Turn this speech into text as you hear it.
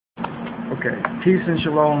Okay, peace and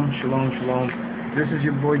shalom, shalom, shalom. This is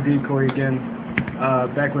your boy Decoy again,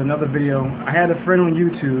 back with another video. I had a friend on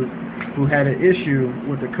YouTube who had an issue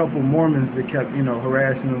with a couple Mormons that kept,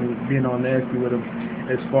 harassing him, being all nasty with him,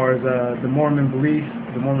 as far as the Mormon belief,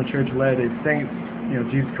 the Mormon Church of Latter-day Saints,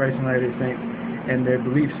 Jesus Christ and Latter-day Saints, and their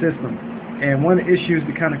belief system. And one of the issues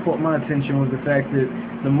that kind of caught my attention was the fact that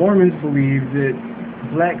the Mormons believe that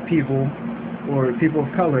black people, or people of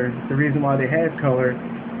color, the reason why they have color,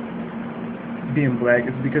 being black,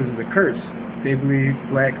 is because of the curse. They believe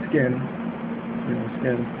black skin,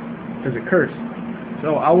 skin is a curse.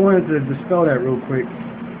 So I wanted to dispel that real quick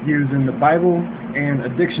using the Bible and a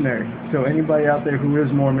dictionary. So anybody out there who is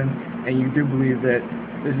Mormon and you do believe that,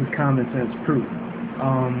 this is common sense proof.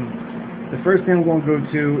 The first thing I'm going to go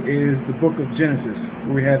to is the book of Genesis,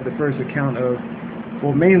 where we have the first account of,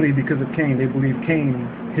 well, mainly because of Cain. They believe Cain,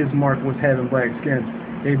 his mark was having black skin.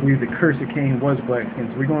 They believe the curse of Cain was black skin.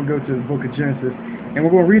 So we're going to go to the book of Genesis, and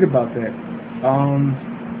we're going to read about that.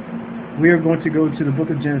 We are going to go to the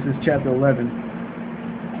book of Genesis, chapter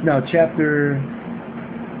 11. No, chapter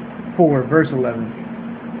 4, verse 11.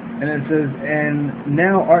 And it says, "And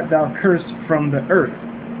now art thou cursed from the earth,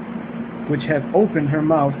 which hath opened her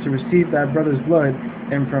mouth to receive thy brother's blood,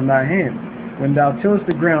 and from thy hand. When thou tillest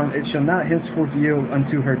the ground, it shall not henceforth yield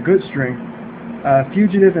unto her good strength.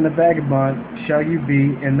 Fugitive and a vagabond shall you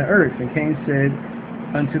be in the earth. And Cain said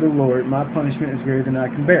unto the Lord, my punishment is greater than I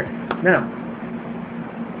can bear." Now,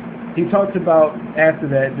 he talks about after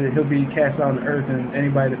that he'll be cast out on the earth, and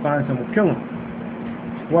anybody that finds him will kill him.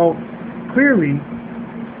 Well, clearly,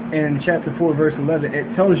 in chapter 4, verse 11,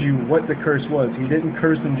 it tells you what the curse was. He didn't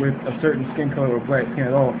curse him with a certain skin color or black skin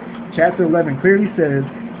at all. Chapter 11 clearly says,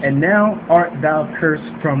 "And now art thou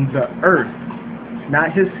cursed from the earth."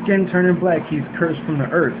 Not his skin turning black, he's cursed from the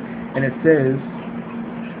earth. And it says,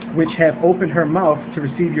 "which have opened her mouth to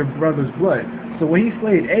receive your brother's blood." So when he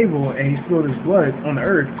slayed Abel and he spilled his blood on the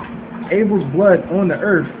earth, Abel's blood on the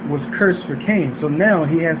earth was cursed for Cain. So now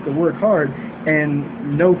he has to work hard,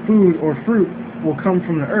 and no food or fruit will come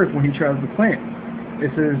from the earth when he tries to plant.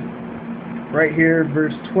 It says right here,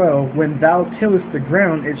 verse 12, "When thou tillest the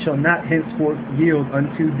ground, it shall not henceforth yield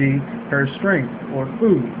unto thee her strength," or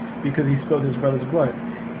food, because he spilled his brother's blood.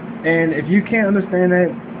 And if you can't understand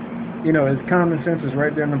that, it's common sense is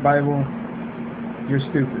right there in the Bible, you're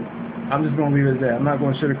stupid. I'm just going to leave it at that. I'm not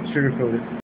going to sugarcoat it.